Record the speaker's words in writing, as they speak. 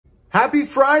Happy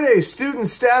Friday,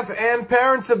 students, staff, and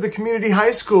parents of the community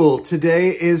high school. Today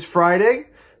is Friday,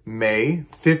 May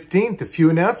 15th. A few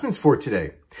announcements for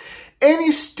today.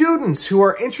 Any students who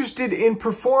are interested in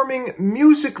performing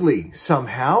musically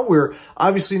somehow, we're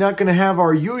obviously not going to have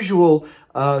our usual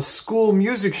school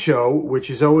music show, which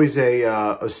is always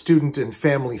a student and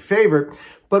family favorite,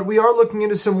 but we are looking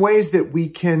into some ways that we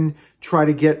can try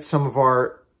to get some of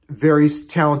our very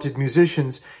talented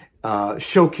musicians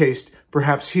showcased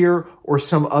perhaps here or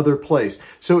some other place.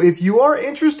 So if you are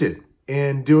interested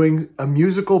in doing a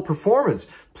musical performance,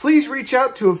 please reach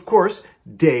out to, of course,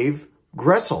 Dave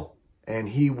Graessle, and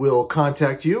he will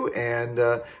contact you and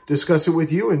discuss it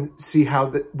with you and see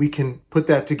how we can put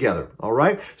that together, all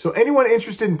right? So anyone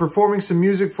interested in performing some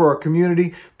music for our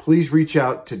community, please reach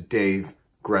out to Dave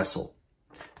Graessle.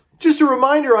 Just a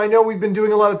reminder, I know we've been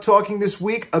doing a lot of talking this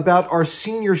week about our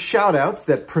senior shout-outs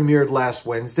that premiered last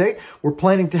Wednesday. We're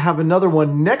planning to have another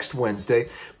one next Wednesday.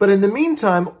 But in the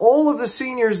meantime, all of the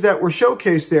seniors that were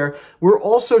showcased there, we're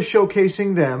also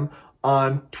showcasing them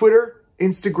on Twitter,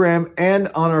 Instagram, and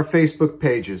on our Facebook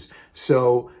pages.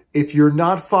 So if you're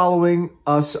not following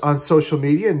us on social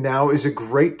media, now is a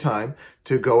great time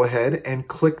to go ahead and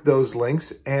click those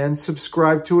links and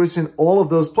subscribe to us in all of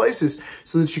those places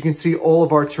so that you can see all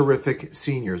of our terrific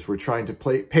seniors. We're trying to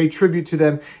pay tribute to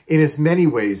them in as many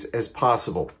ways as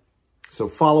possible. So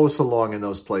follow us along in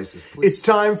those places, please. It's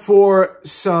time for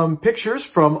some pictures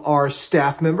from our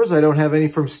staff members. I don't have any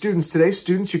from students today.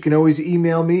 Students, you can always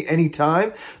email me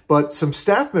anytime, but some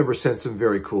staff members sent some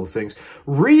very cool things.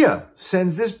 Rhea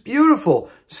sends this beautiful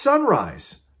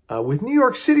sunrise with New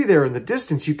York City there in the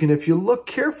distance. You can, if you look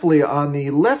carefully on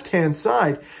the left-hand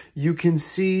side, you can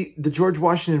see the George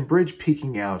Washington Bridge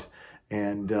peeking out.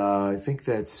 And I think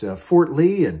that's Fort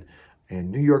Lee and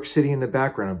New York City in the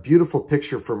background. A beautiful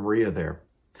picture from Rhea there.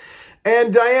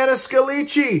 And Diana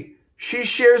Scalici, she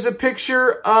shares a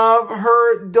picture of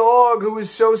her dog who was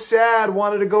so sad,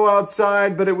 wanted to go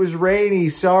outside, but it was rainy.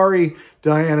 Sorry,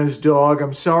 Diana's dog.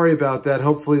 I'm sorry about that.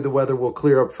 Hopefully the weather will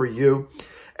clear up for you.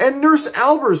 And Nurse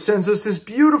Albers sends us this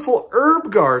beautiful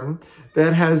herb garden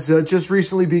that has just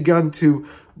recently begun to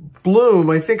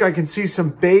bloom. I think I can see some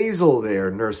basil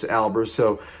there, Nurse Albers.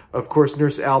 So, of course,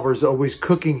 Nurse Albers always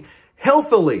cooking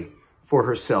healthily for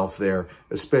herself there,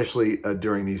 especially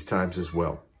during these times as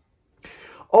well.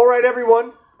 All right,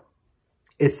 everyone.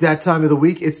 It's that time of the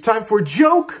week. It's time for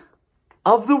Joke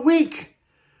of the Week.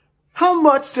 How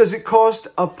much does it cost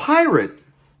a pirate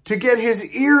to get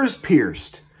his ears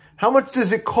pierced? How much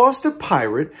does it cost a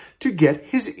pirate to get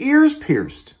his ears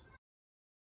pierced?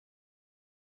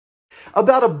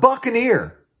 About $1 an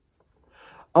ear.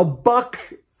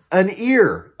 $1 an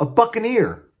ear. $1 an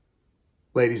ear.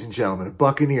 Ladies and gentlemen,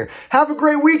 $1 an ear. Have a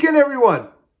great weekend, everyone.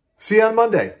 See you on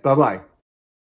Monday. Bye-bye.